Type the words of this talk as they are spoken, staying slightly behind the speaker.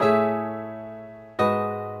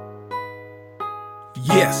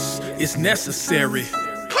Yes, it's necessary.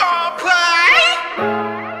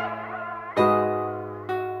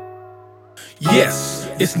 Yes,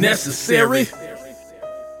 it's necessary.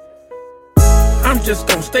 I'm just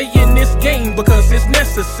gon' stay in this game because it's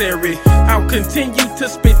necessary. I'll continue to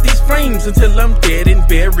spit these flames until I'm dead and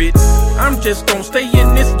buried. I'm just gon' stay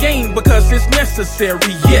in this game because it's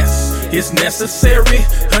necessary. Yes, it's necessary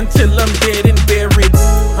until I'm dead and buried.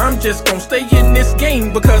 I'm just gon' stay in this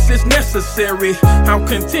game because it's necessary. I'll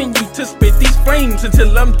continue to spit these flames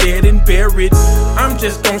until I'm dead and buried. I'm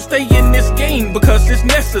just gon' stay in this game because it's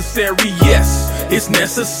necessary. Yes, it's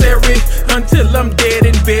necessary until I'm dead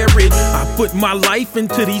and buried. I put my life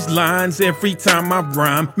into these lines every time I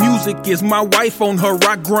rhyme. Music is my wife, on her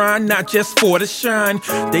I grind, not just for the shine.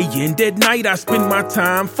 Day and at night I spend my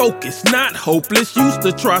time focused, not hopeless. Used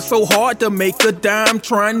to try so hard to make a dime,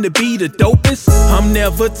 trying to be the dopest. I'm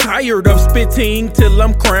never tired of spitting till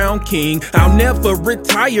I'm crowned king. I'll never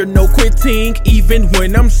retire, no quitting, even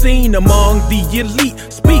when I'm seen among the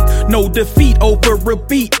elite. Speak no defeat over a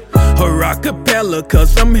beat or acapella,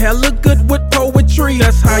 cause I'm hella good with poetry.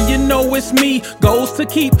 That's how you know it's me. Goals to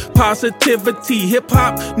keep positivity.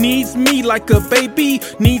 Hip-hop needs me like a baby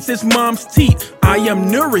needs his mom's teeth. I am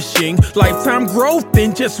nourishing lifetime growth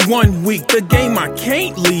in just 1 week. The game I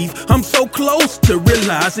can't leave, I'm so close to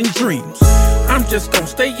realizing dreams. I'm just gon'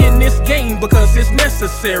 stay in this game because it's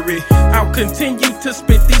necessary. I'll continue to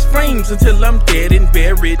spit these flames until I'm dead and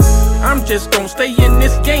buried. I'm just gon' stay in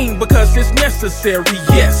this game because it's necessary.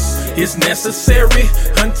 Yes, it's necessary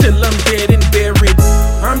until I'm dead and buried.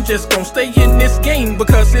 I'm just gon' stay in this game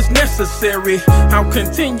because it's necessary. I'll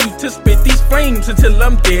continue to spit these flames until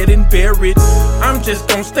I'm dead and buried. I'm just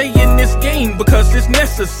gon' stay in this game because it's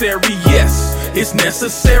necessary. Yes, it's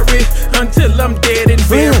necessary until I'm dead and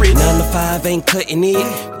buried. 9 to 5 ain't cutting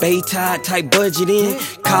it. Bay tied, tight budget in.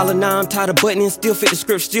 Collar 9, tied a button in. Still fit the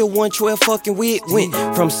script, still 112 fucking with. Went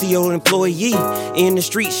from CO employee. In the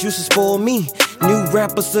streets used to spoil me. New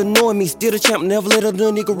rappers annoy me. Still the champ, never let a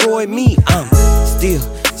little nigga roy me. I'm still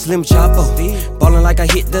Slim Chapo, ballin' like I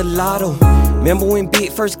hit the lotto. Remember when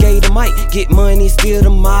Big first gave the mic? Get money, still the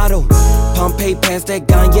motto. Pompeii past that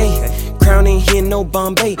Gagne. Crown ain't here, no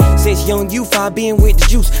Bombay. Since young youth, I been with the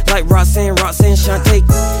juice. Like Roxanne,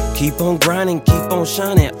 Shantae. Keep on grinding, keep on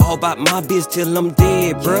shining. All about my biz till I'm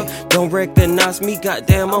dead, bruh. Don't recognize me,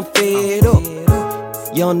 goddamn, I'm fed up.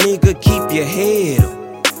 Young nigga, keep your head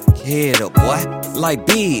up. Head up, boy. Like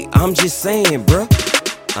Big, I'm just saying, bruh.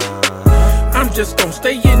 I'm just gon'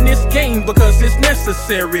 stay in this game because it's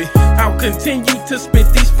necessary. I'll continue to spit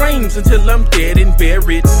these flames until I'm dead and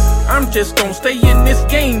buried. I'm just gon' stay in this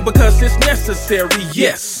game because it's necessary.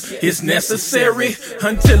 Yes, it's necessary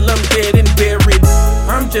until I'm dead and buried.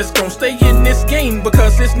 I'm just gon' stay in this game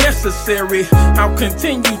because it's necessary. I'll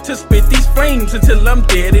continue to spit these flames until I'm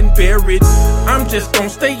dead and buried. I'm just gon'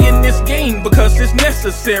 stay in this game because it's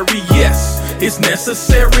necessary. Yes, it's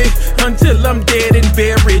necessary until I'm dead and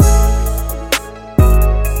buried.